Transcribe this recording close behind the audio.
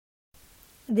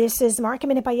This is Market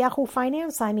Minute by Yahoo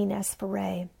Finance. I'm Ines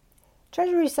Ferre.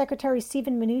 Treasury Secretary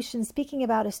Steven Mnuchin, speaking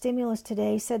about a stimulus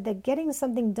today, said that getting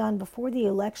something done before the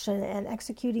election and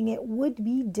executing it would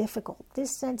be difficult.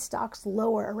 This sent stocks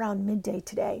lower around midday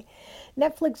today.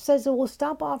 Netflix says it will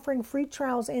stop offering free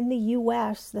trials in the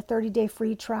U.S. The 30-day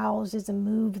free trials is a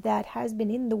move that has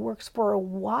been in the works for a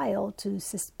while to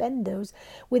suspend those,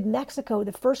 with Mexico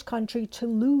the first country to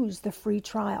lose the free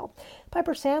trial.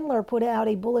 Piper Sandler put out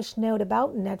a bullish note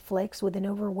about Netflix with an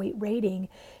overweight rating,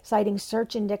 citing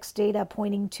search index data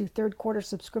pointing to third quarter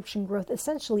subscription growth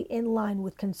essentially in line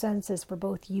with consensus for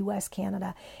both U.S.,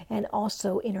 Canada, and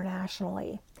also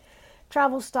internationally.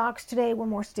 Travel stocks today were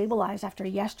more stabilized after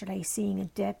yesterday seeing a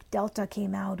dip. Delta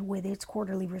came out with its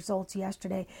quarterly results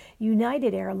yesterday.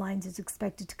 United Airlines is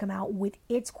expected to come out with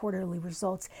its quarterly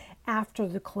results after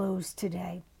the close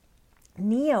today.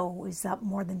 NEO is up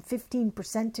more than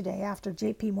 15% today after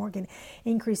JP Morgan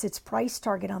increased its price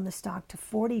target on the stock to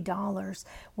 $40,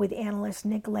 with analyst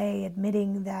Nick Lay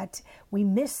admitting that we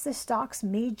missed the stock's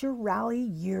major rally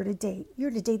year to date.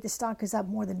 Year to date, the stock is up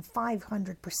more than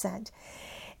 500%.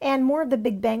 And more of the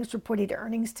big banks reported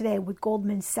earnings today, with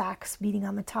Goldman Sachs beating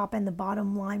on the top and the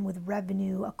bottom line with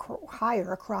revenue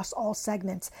higher across all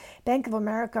segments. Bank of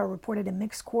America reported a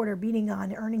mixed quarter, beating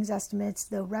on earnings estimates,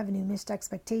 though revenue missed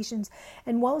expectations.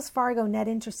 And Wells Fargo net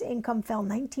interest income fell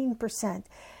 19%.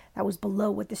 That was below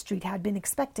what the street had been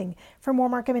expecting. For more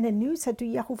market minute news, head to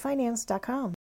yahoofinance.com.